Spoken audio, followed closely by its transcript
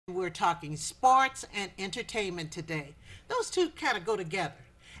We're talking sports and entertainment today. Those two kind of go together.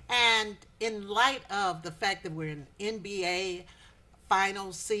 And in light of the fact that we're in NBA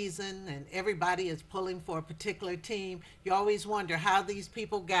final season and everybody is pulling for a particular team, you always wonder how these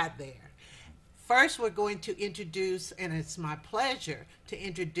people got there. First, we're going to introduce, and it's my pleasure to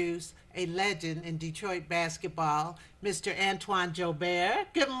introduce a legend in Detroit basketball, Mr. Antoine Joubert.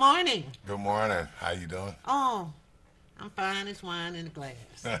 Good morning. Good morning. How you doing? Oh, I'm fine as wine in a glass.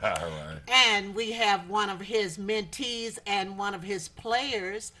 All right. And we have one of his mentees and one of his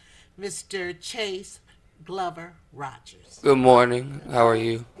players, Mr. Chase Glover Rogers. Good morning. How are Oh,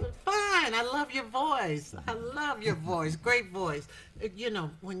 you? fine. I love your voice. I love your voice. Great voice.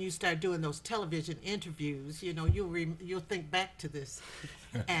 When you start doing those television interviews, you'll think back to this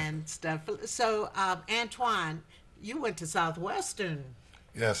and stuff. So, Antoine, you went to Southwestern.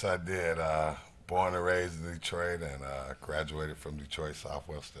 Yes, I did. Born and raised in Detroit and graduated from Detroit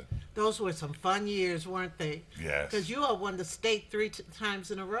Southwestern. Those were some fun years, weren't they? Because Yes. you all won the state three times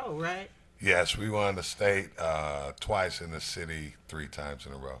in a row, right? Yes, we won the state twice in the city, three times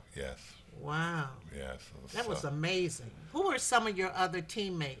in a row. Yes. Wow. Yes. That was So, amazing. Who were some of your other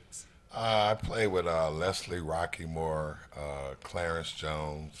teammates? I played with Leslie Rocky Moore, Clarence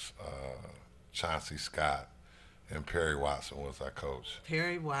Jones, Chauncey Scott, and Perry Watson was our coach.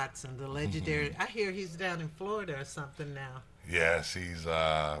 Perry Watson, the legendary. I hear he's down in Florida or something now. Yes, he's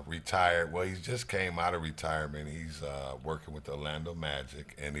retired. Well, he just came out of retirement. He's working with the Orlando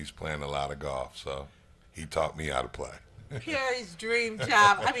Magic, and he's playing a lot of golf. So he taught me how to play. Perry's dream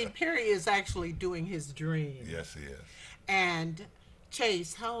job. I mean, Perry is actually doing his dream. Yes, he is. And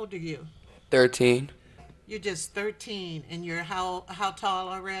Chase, how old are you? 13, You're just 13, and you're how tall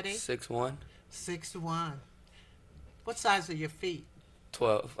already? 6'1", 6'1". What size are your feet?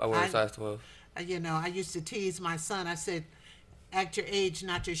 12. I wear a I, size 12. I used to tease my son. I said, "Act your age,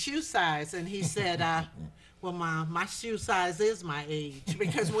 not your shoe size." And he said, "Well, my shoe size is my age."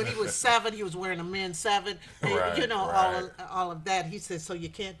 Because when he was 7, he was wearing a men's 7. Right, All right. of that. He said, "So you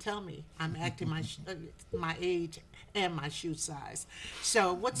can't tell me I'm acting my age and my shoe size."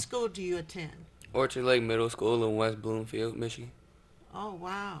 So, what school do you attend? Orchard Lake Middle School in West Bloomfield, Michigan. Oh,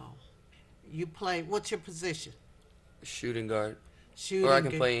 wow. You play. What's your position? Shooting guard. Or I Shooting.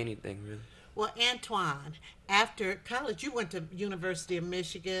 can play anything, really. Well, Antoine, after college, you went to University of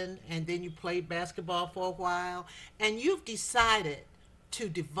Michigan, and then you played basketball for a while, and you've decided to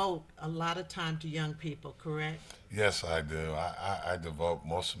devote a lot of time to young people, correct? Yes, I do. I devote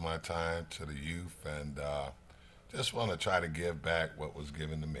most of my time to the youth and just want to try to give back what was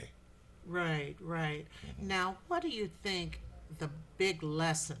given to me. Right, right. Now, what do you think the big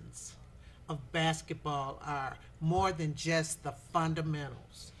lessons of basketball are, more than just the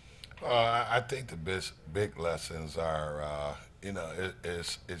fundamentals? I think the big lessons are,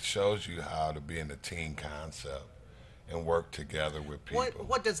 it shows you how to be in a team concept and work together with people.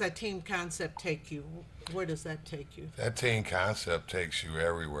 What does that team concept take you? Where does that take you? That team concept takes you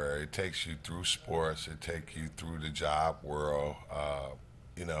everywhere. It takes you through sports. It takes you through the job world.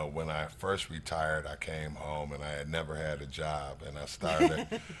 When I first retired, I came home and I had never had a job, and I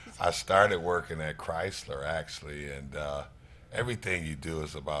started working at Chrysler actually, and everything you do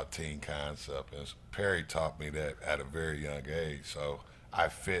is about team concept. And Perry taught me that at a very young age, so I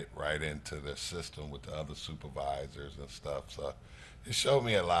fit right into the system with the other supervisors and stuff. So it showed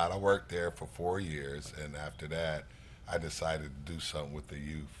me a lot. I worked there for 4 years, and after that, I decided to do something with the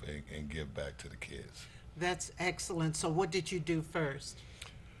youth and give back to the kids. That's excellent. So, what did you do first?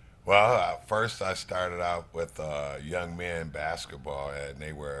 Well, first I started out with young men basketball, and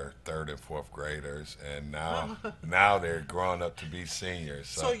they were third and fourth graders, and now they're growing up to be seniors.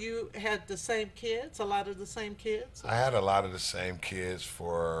 So So you had the same kids, a lot of the same kids? I had a lot of the same kids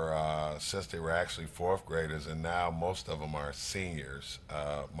for since they were actually fourth graders, and now most of them are seniors.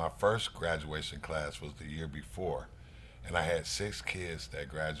 My first graduation class was the year before, and I had 6 kids that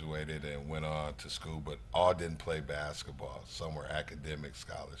graduated and went on to school, but all didn't play basketball. Some were academic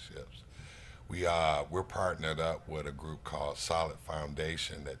scholarships. We're partnered up with a group called Solid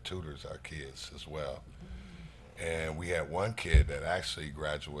Foundation that tutors our kids as well. And we had one kid that actually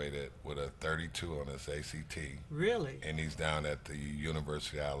graduated with a 32 on his ACT, Really? and he's down at the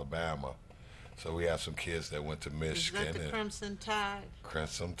University of Alabama. So we have some kids that went to Is that Michigan the and Crimson Tide?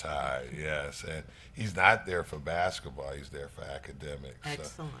 Crimson Tide, yes. And he's not there for basketball, he's there for academics. So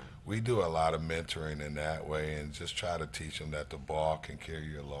Excellent. we do a lot of mentoring in that way and just try to teach them that the ball can carry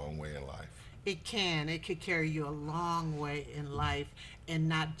you a long way in life. It can. It could carry you a long way in life and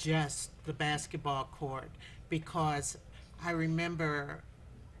not just the basketball court. Because I remember,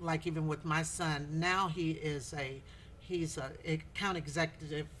 like even with my son, now He's a account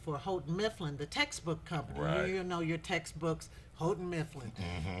executive for Houghton Mifflin, the textbook company. Right. You know your textbooks, Houghton Mifflin.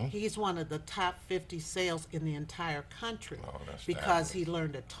 He's one of the top 50 sales in the entire country Oh, that's because he fabulous.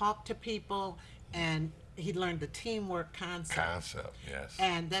 learned to talk to people and he learned the teamwork concept. Concept, yes.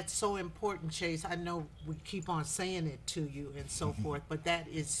 And that's so important, Chase. I know we keep on saying it to you and so forth, but that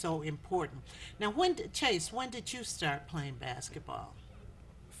is so important. Now, Chase, when did you start playing basketball?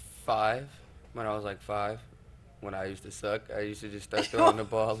 5, when I was like 5, when I used to suck, I used to just start throwing the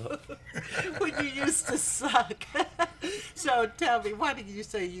ball up. When you used to suck. So tell me, why did you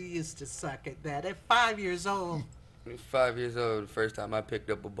say you used to suck at that? At 5 years old? 5 years old, the first time I picked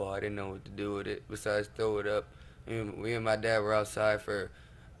up a ball, I didn't know what to do with it besides throw it up. Me and my dad were outside for an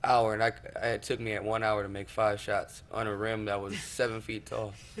hour, and it took me at 1 hour to make 5 shots on a rim that was 7 feet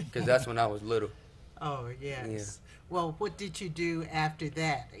tall, because that's when I was little. Oh, Yeah. yes. Well, what did you do after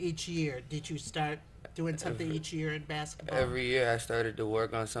that each year? Did you start doing something each year in basketball? Every year I started to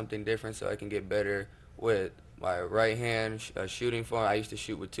work on something different so I can get better with my right hand shooting form. I used to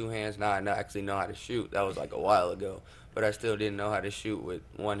shoot with 2 hands. Now I actually know how to shoot. That was like a while ago, but I still didn't know how to shoot with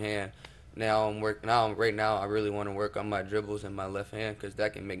one hand. Right now I really want to work on my dribbles and my left hand because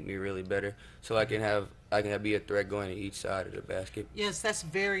that can make me really better. So I can be a threat going to each side of the basket. Yes, that's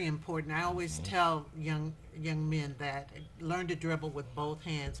very important. I always tell young men that learn to dribble with both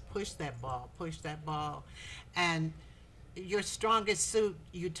hands, push that ball, and your strongest suit,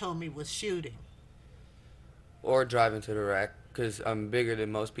 you told me, was shooting. Or driving to the rack because I'm bigger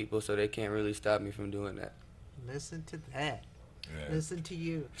than most people, so they can't really stop me from doing that. Listen to that. Yeah. Listen to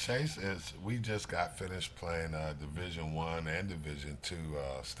you. Chase is. We just got finished playing Division One and Division Two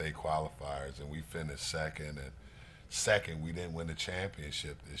state qualifiers, and we finished second. And second, we didn't win the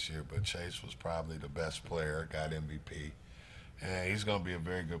championship this year, but Chase was probably the best player, got MVP, and he's going to be a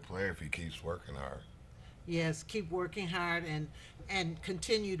very good player if he keeps working hard. Yes, keep working hard and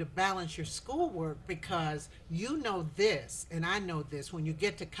continue to balance your schoolwork because you know this and I know this. When you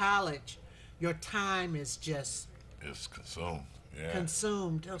get to college, your time is just It's consumed. Yeah.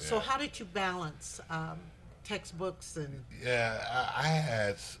 consumed. So Yeah. how did you balance textbooks and Yeah, I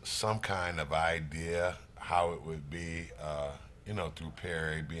had some kind of idea how it would be, through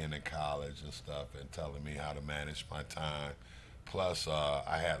Perry being in college and stuff and telling me how to manage my time. Plus,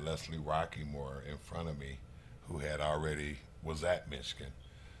 I had Leslie Rockymore in front of me, who had already was at Michigan.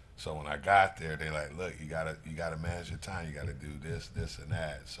 So when I got there, they like, look, you gotta manage your time. You gotta do this, this, and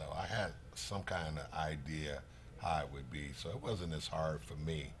that. So I had some kind of idea how it would be. So it wasn't as hard for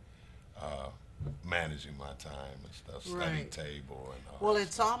me uh, managing my time and stuff, study right? table and all Well, that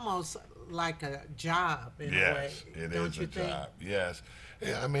it's stuff. almost like a job in a way, Yes, it don't is you a think? job. Yes.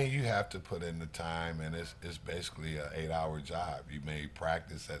 Yeah, I mean, you have to put in the time, and it's basically an 8-hour job. You may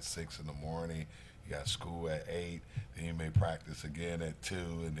practice at 6 in the morning. You got school at 8. Then you may practice again at 2,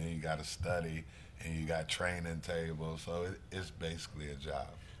 and then you got to study, and you got training tables. So it's basically a job.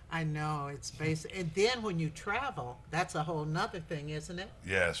 I know it's basic. And then when you travel, that's a whole nother thing, isn't it?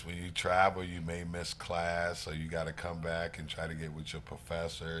 Yes, when you travel, you may miss class, so you got to come back and try to get with your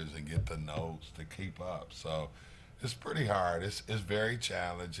professors and get the notes to keep up. So it's pretty hard. It's very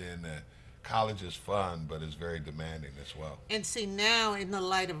challenging. College is fun, but it's very demanding as well. And see, now in the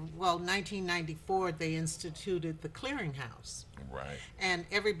light of, well, 1994, they instituted the clearinghouse. Right. And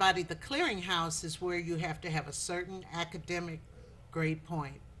everybody, the clearinghouse is where you have to have a certain academic grade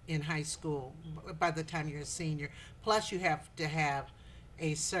point in high school by the time you're a senior. Plus, you have to have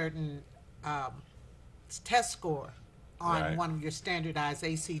a certain test score on Right. one of your standardized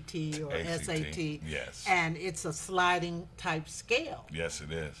ACT or SAT. Yes. And it's a sliding type scale. Yes,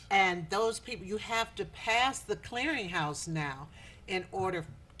 it is. And those people, you have to pass the clearinghouse now in order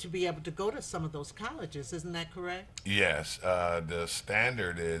to be able to go to some of those colleges. Isn't that correct? Yes. The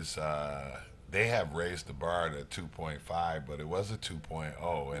standard is they have raised the bar to 2.5, but it was a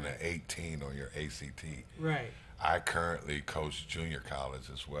 2.0 and an 18 on your ACT. Right. I currently coach junior college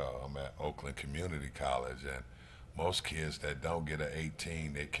as well. I'm at Oakland Community College, and most kids that don't get an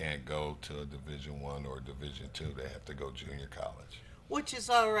 18, they can't go to a Division One or Division Two. They have to go junior college. Which is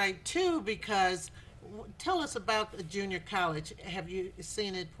all right too, because tell us about the junior college. Have you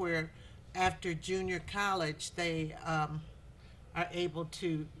seen it where after junior college they are able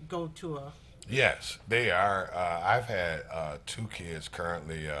to go to a Yes, they are. I've had 2 kids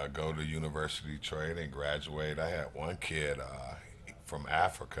currently go to University of Detroit and graduate. I had one kid from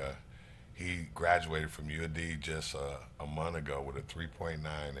Africa. He graduated from UD just a month ago with a 3.9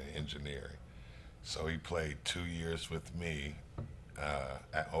 in engineering. So he played 2 years with me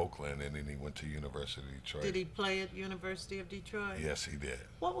at Oakland, and then he went to University of Did Detroit. he play at University of Detroit? Yes, he did.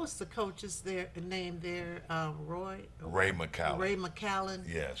 What was the coach's name there? Roy? Ray McCallum. Ray McCallum?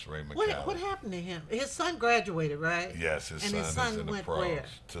 Yes, Ray What McCallum. happened to him? His son graduated, right? Yes, his And son, his is son in the went pros where?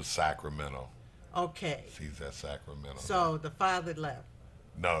 to Sacramento. Okay. He's at Sacramento. So the father left.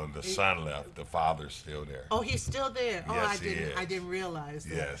 No, the son left. The father's still there. Oh, he's still there. Oh, Yes, he is. I didn't realize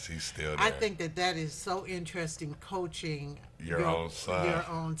that. Yes, he's still there. I think that that is so interesting, coaching Your own son. Your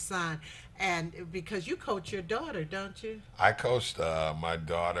own son, and because you coach your daughter, don't you? I coached my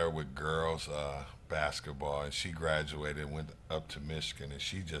daughter with girls basketball, and she graduated and went up to Michigan, and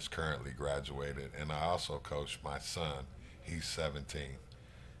she just currently graduated. And I also coached my son. He's 17.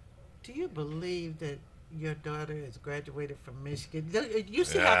 Do you believe that your daughter has graduated from Michigan? You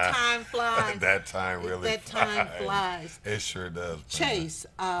see Yeah. how time flies. That time really That time flies. It sure does. Brenda. Chase,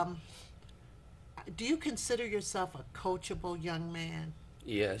 do you consider yourself a coachable young man?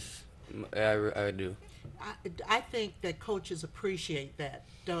 Yes, I do. I think that coaches appreciate that,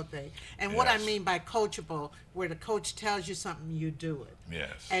 don't they? And what I Yes. mean by coachable, where the coach tells you something, you do it.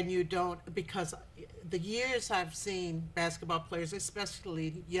 Yes. And you don't, because the years I've seen basketball players,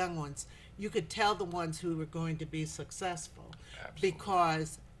 especially young ones, you could tell the ones who were going to be successful Absolutely.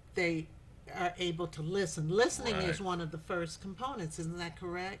 because they are able to listen. Listening Right. is one of the first components, isn't that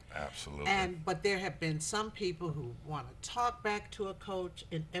correct? Absolutely. But there have been some people who want to talk back to a coach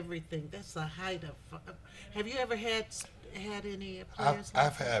and everything. That's the height of. Have you ever had any players?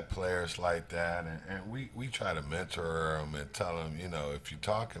 I've had players like that, and we try to mentor them and tell them, if you're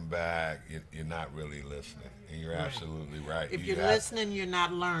talking back, you're not really listening. And you're Right. absolutely right. If You you're have- listening, you're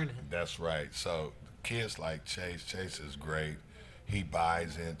not learning. That's right. So kids like Chase is great. He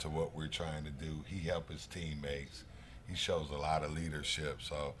buys into what we're trying to do. He helps his teammates. He shows a lot of leadership.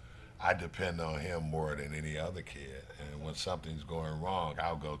 So I depend on him more than any other kid. And when something's going wrong,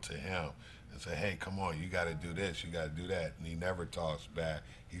 I'll go to him and say, hey, come on, you got to do this, you got to do that. And he never talks back.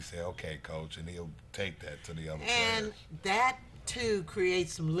 He say, okay, coach, and he'll take that to the other And players. that too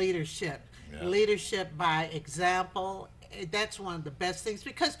creates some leadership. Yeah. Leadership by example. That's one of the best things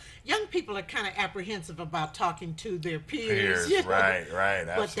because young people are kind of apprehensive about talking to their peers. Peers, right,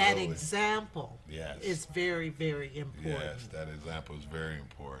 But that absolutely. example Yes. is very, very important. Yes, that example is very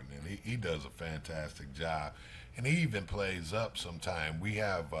important, and he does a fantastic job. And he even plays up sometime. We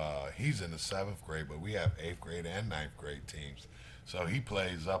have he's in the 7th grade, but we have 8th grade and 9th grade teams. So he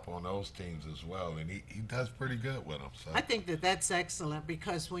plays up on those teams as well, and he does pretty good with them. So I think that that's excellent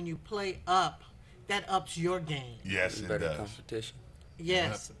because when you play up, that ups your game. yes, it Better does. competition.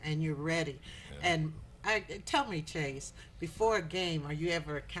 Yes, and you're ready. And tell me, Chase, before a game, are you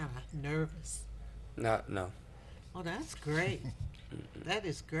ever kind of nervous? No. Oh, that's great. That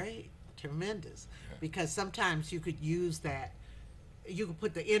is great. Tremendous. Because sometimes you could use that. You could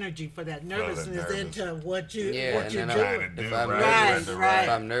put the energy for that nervousness nervous. into what you Yeah, what and you're then Trying to doing. do if I'm Right, nervous, right. if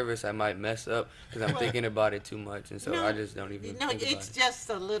I'm nervous, I might mess up because I'm Well, thinking about it too much, and so No, I just don't even No, think about it's it. just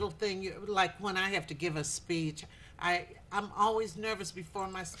a little thing. Like when I have to give a speech, I'm always nervous before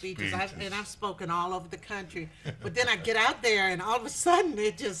my speeches. Speeches. And I've spoken all over the country, but then I get out there and all of a sudden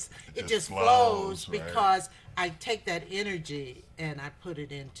it just flows right. because I take that energy and I put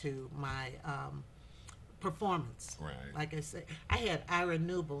it into my performance. Right. Like I said, I had Ira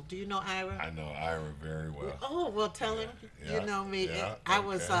Newble. Do you know Ira? I know Ira very well. Oh, well, tell him. Yeah, You know me. yeah, I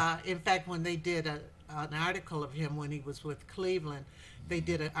was, okay. in fact, when they did an article of him when he was with Cleveland, they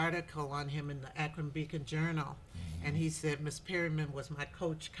did an article on him in the Akron Beacon Journal. And he said Miss Perryman was my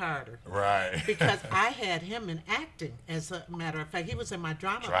Coach Carter. Right. Because I had him in acting, as a matter of fact. He was in my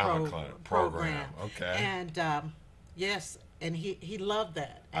drama program. Okay. And, yes, and he loved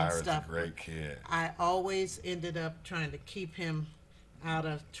that and Ira's stuff. a great kid. I always ended up trying to keep him out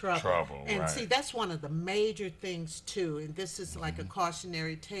of trouble. And right. see, that's one of the major things too. And this is like a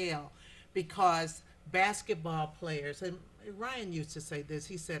cautionary tale because basketball players, and Ryan used to say this,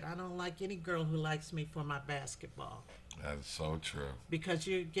 he said, I don't like any girl who likes me for my basketball. That's so true. Because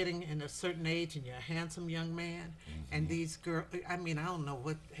you're getting in a certain age and you're a handsome young man, and these girls, I mean, I don't know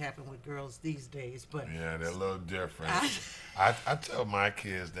what happened with girls these days, but Yeah, they're a little different. I tell my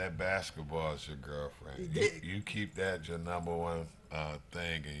kids that basketball is your girlfriend. You keep that your number one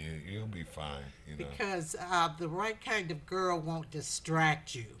thing, and you'll be fine. because the right kind of girl won't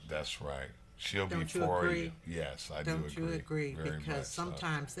distract you. That's right. She'll be Don't you for agree? you. Yes, I Don't do you agree. agree? Very Because much so.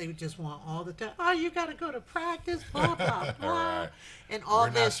 sometimes they just want all the time. Oh, you got to go to practice, blah blah blah, Right. and all We're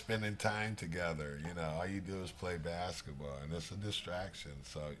not this. spending time together. All you do is play basketball, and it's a distraction.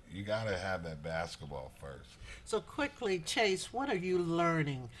 So you got to have that basketball first. So quickly, Chase, what are you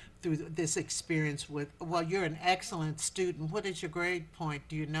learning through this experience with, well, you're an excellent student. What is your grade point?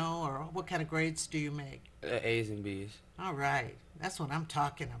 Do you know, or what kind of grades do you make? A's and B's. All right. That's what I'm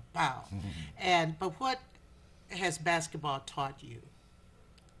talking about. But what has basketball taught you?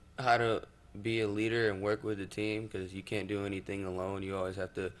 How to be a leader and work with the team, because you can't do anything alone. You always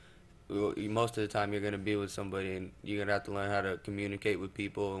have to. Most of the time, you're gonna be with somebody, and you're gonna have to learn how to communicate with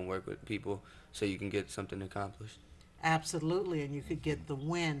people and work with people so you can get something accomplished. Absolutely, and you could get the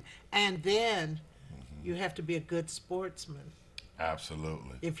win. And then you have to be a good sportsman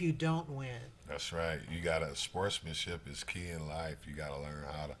Absolutely. if you don't win. That's right. You gotta sportsmanship is key in life. You gotta learn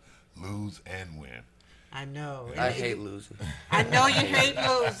how to lose and win. I know. I hate losing. I know you hate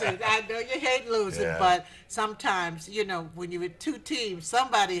losing. I know you hate losing, Yeah. but sometimes, when you're with two teams,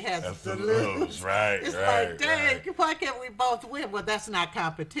 somebody has That's to to lose. lose, right, It's right, like, dang, right. why can't we both win? Well, that's not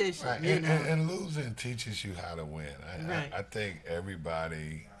competition, Right. you And, know. and losing teaches you how to win. Right. I think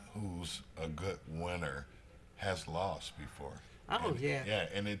everybody who's a good winner has lost before. Oh, And- yeah. Yeah,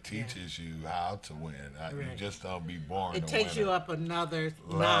 and it teaches you how to win. You Right. just don't be born It a takes you winner. up another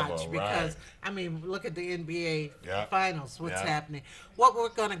Level, notch because, right. look at the NBA Yeah. finals, what's Yeah. happening. What we're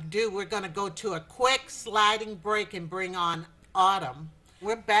going to do, we're going to go to a quick sliding break and bring on Autumn.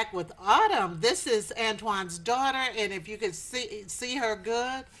 We're back with Autumn. This is Antoine's daughter, and if you could see her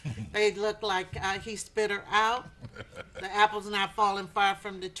good, they look like he spit her out. The apple's not falling far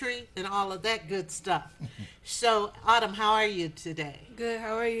from the tree, and all of that good stuff. So, Autumn, how are you today? Good,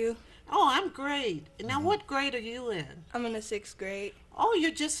 how are you? Oh, I'm great. Now, what grade are you in? I'm in the 6th grade. Oh,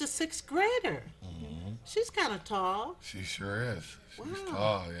 you're just a sixth grader. She's kind of tall. She sure is. She's Wow.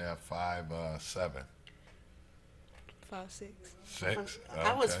 tall. Yeah, 5'7". 5'6". 6.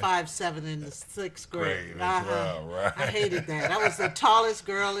 I was Okay. 5'7" in the sixth grade. Grade as well, right. I hated that. I was the tallest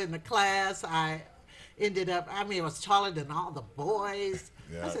girl in the class. I was taller than all the boys.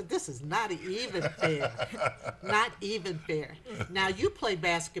 I Yeah. said, this is not even fair. Not even fair. Now, you play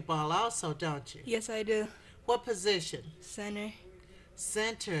basketball also, don't you? Yes, I do. What position? Center.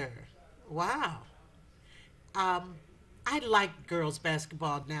 Center. Wow. I like girls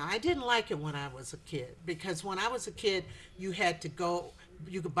basketball now. I didn't like it when I was a kid because when I was a kid, you had to go.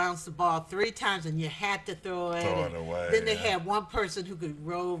 You could bounce the ball 3 times and you had to throw it. Throw it and away, Then they yeah. had one person who could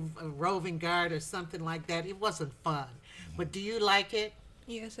a roving guard or something like that. It wasn't fun. But do you like it?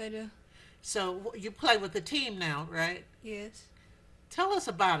 Yes, I do. So you play with the team now, right? Yes. Tell us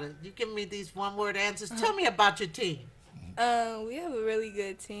about it. You give me these one-word answers. Tell me about your team. We have a really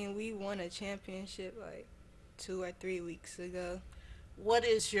good team. We won a championship like 2 or 3 weeks ago. What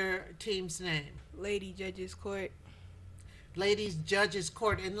is your team's name? Lady Judges Court. Ladies Judges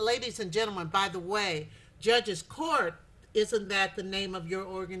Court. And ladies and gentlemen, by the way, Judges Court, isn't that the name of your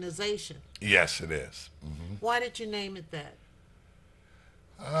organization? Yes, it is. Why did you name it that?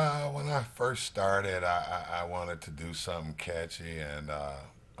 When I first started, I wanted to do something catchy, and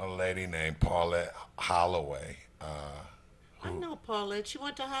a lady named Paulette Holloway. I know Paulette. She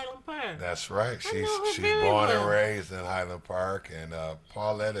went to Highland Park. That's right. I know her She's very born well. and raised in Highland Park, and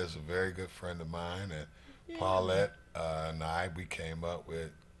Paulette is a very good friend of mine. And Yeah. Paulette and we came up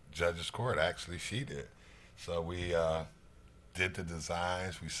with Judges Court. Actually, she did. So we did the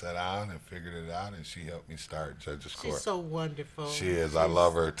designs. We sat down and figured it out, and she helped me start Judges Court. She's so wonderful. She is. I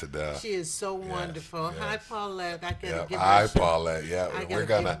love her to death. She is so wonderful. Hi, yes. Paulette. I gotta Yep. give her Hi, a shout. Paulette. I Yeah,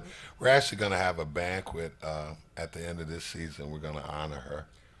 gotta we're actually gonna have a banquet at the end of this season. We're gonna honor her.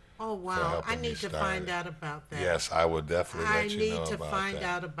 Oh, for wow. helping I me need to start find it. out about that. Yes, I will definitely I let you need know to about find that.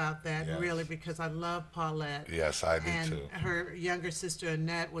 out about that, Yes. really, because I love Paulette. Yes, I do And too. her younger sister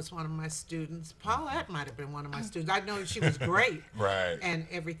Annette was one of my students. Paulette might have been one of my students. I know she was great. Right. And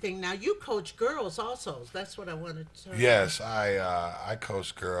everything. Now you coach girls also. That's what I wanted to. Yes, I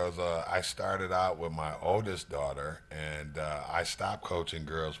coach girls. I started out with my oldest daughter, and I stopped coaching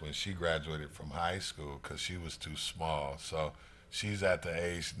girls when she graduated from high school because she was too small. So she's at the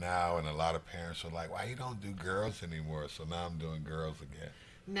age now, and a lot of parents are like, "Why you don't do girls anymore?" So now I'm doing girls again.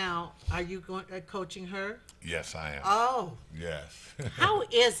 Now, are you coaching her? Yes, I am. Oh, Yes. how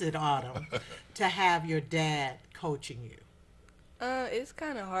is it, Autumn, to have your dad coaching you? It's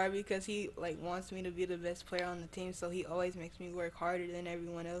kind of hard because he wants me to be the best player on the team, so he always makes me work harder than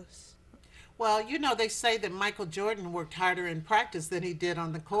everyone else. Well, they say that Michael Jordan worked harder in practice than he did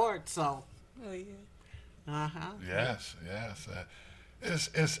on the court. So, Oh yeah. Yes, yes.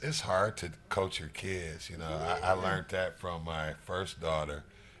 It's hard to coach your kids. I learned that from my first daughter,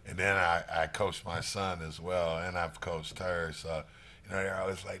 and then I coached my son as well, and I've coached her. So, You know, they're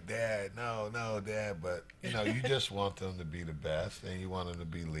always like, Dad, no, no, Dad. But, you know, you just want them to be the best, and you want them to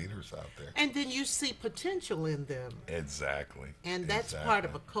be leaders out there. And then you see potential in them. Exactly. And that's part Exactly.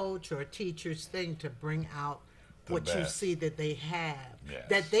 of a coach or a teacher's thing to bring out The what you best. see that they have that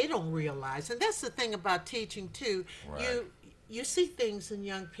Yes. they don't realize. And that's the thing about teaching too. Right. You see things in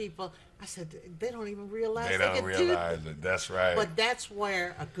young people. I said they don't even realize They they don't can do. realize it. That's right. But that's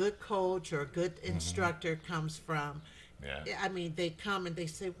where a good coach or a good instructor comes from. Yeah. I mean, they come and they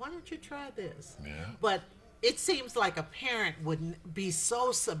say, "Why don't you try this?" Yeah. But it seems like a parent would be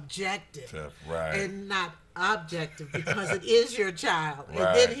so subjective Tough. Right. and not objective because it is your child, and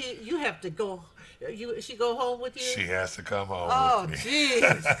then Right. you have to go. She go home with you. She has to come home Oh, with me.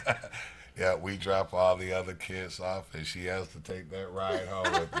 jeez. Yeah, we drop all the other kids off, and she has to take that ride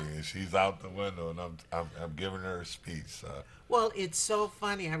home with me. And she's out the window, and I'm giving her a speech. So. Well, it's so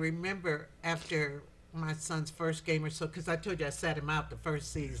funny. I remember after my son's first game or so, because I told you I sat him out the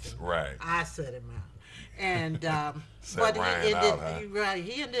first season. Right. I sat him out, and Set but Ryan he ended. out, huh? Right,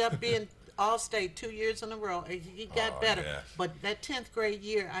 he ended up being all state 2 years in a row. And he got Oh, better. yes. But that 10th grade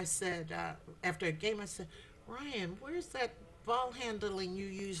year, I said after a game, I said, Ryan, where's that ball handling you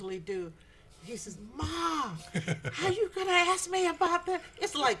usually do? He says, Mom, how you gonna ask me about that?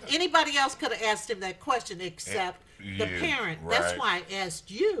 It's like anybody else could have asked him that question except the you, parent. That's right. why I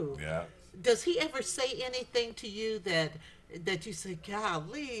asked you. Yeah. Does he ever say anything to you that you say,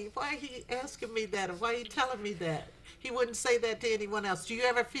 golly, why he asking me that or why he telling me that? He wouldn't say that to anyone else. Do you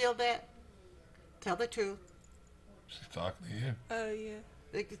ever feel that? Tell the truth. She's talking to you.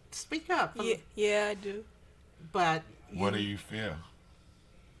 Yeah. Speak up. Yeah, I do. But What do you feel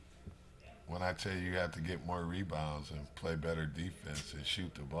when I tell you have to get more rebounds and play better defense and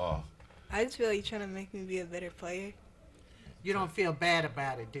shoot the ball? I just feel like you're trying to make me be a better player. you don't feel bad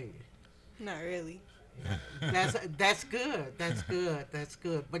about it, do you? Not really. That's good. That's good. That's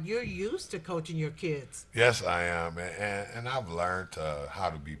good. But you're used to coaching your kids. Yes, I am, and I've learned how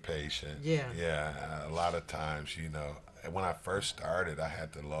to be patient. Yeah. Yeah. A lot of times, you know, when I first started, I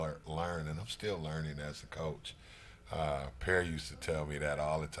had to learn, and I'm still learning as a coach. Perry used to tell me that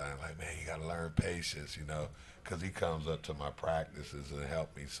all the time, like, man, you got to learn patience, you know, because he comes up to my practices and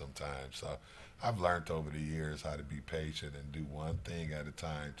help me sometimes. So I've learned over the years how to be patient and do one thing at a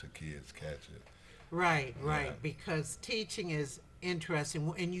time till kids catch it. Right, right. Yeah. Because teaching is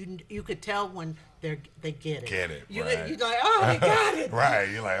interesting, and you could tell when they get it. Get it, You right. you're like, oh, they got it. Right.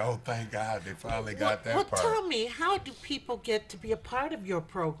 You're like, oh, thank God they finally got that Well, part. tell me, how do people get to be a part of your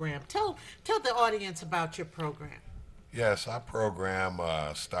program? Tell the audience about your program. Yes, our program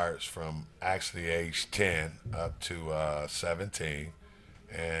starts from actually age 10 up to 17,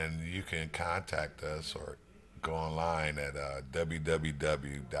 and you can contact us or go online at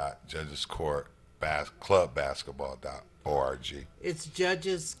www.judgescourtclubbasketball.org. It's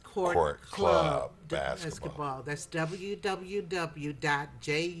Judges Court, Court Club, Club Basketball. That's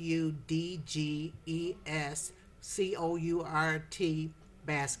www.judgescourt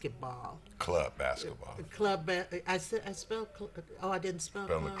basketball. Club basketball. I said I spelled. Oh, I didn't spell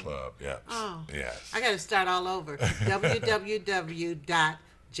Spell the club. club, yeah. Oh. Yes. I got to start all over. www.judges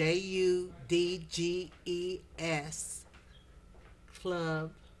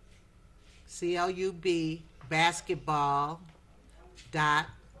club club basketball dot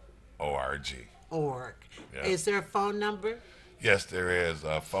ORG. org. Yeah. Is there a phone number? Yes, there is.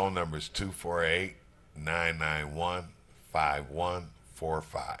 Phone number is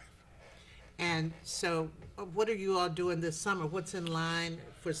 248-991-5145. And so, what are you all doing this summer? What's in line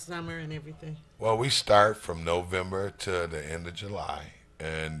for summer and everything? Well, we start from November to the end of July,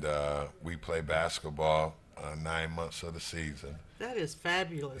 and we play basketball 9 months of the season. That is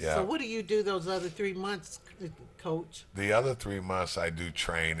fabulous. Yeah. So, what do you do those other 3 months, Coach? The other 3 months I do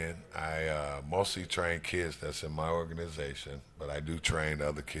training. I mostly train kids that's in my organization, but I do train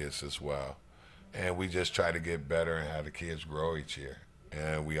other kids as well. And we just try to get better and have the kids grow each year.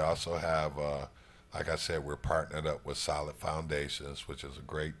 And we also have, like I said, we're partnered up with Solid Foundations, which is a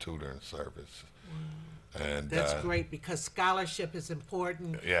great tutoring service. And That's great because scholarship is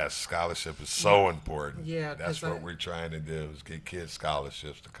important. yes, scholarship is so important. Yeah, That's 'cause what we're trying to do is get kids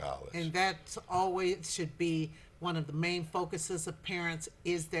scholarships to college. And that's always should be one of the main focuses of parents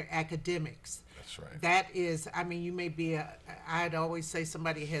is their academics. That's right. That is, I mean, you may be I'd always say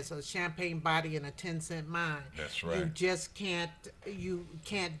somebody has a champagne body and a 10-cent mind. That's You right. just you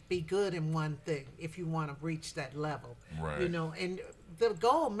can't be good in one thing if you want to reach that level. Right. You know, and the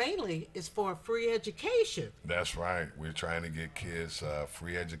goal mainly is for free education. That's right. We're trying to get kids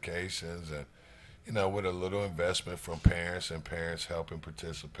free educations, and you know, with a little investment from parents and parents help and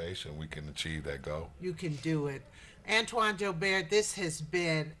participation, we can achieve that goal. You can do it. Antoine Joubert, this has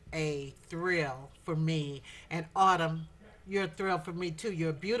been a thrill for me. And Autumn, you're a thrill for me too. You're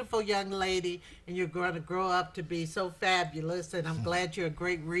a beautiful young lady, and you're going to grow up to be so fabulous. And I'm glad you're a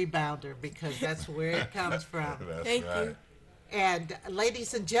great rebounder because that's where it comes from. That's Thank right. you. And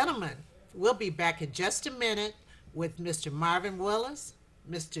ladies and gentlemen, we'll be back in just a minute with Mr. Marvin Willis,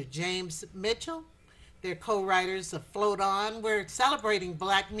 Mr. James Mitchell. They're co-writers of Float On. We're celebrating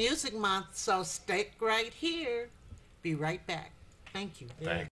Black Music Month, so stick right here. Be right back. Thank you.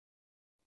 Thank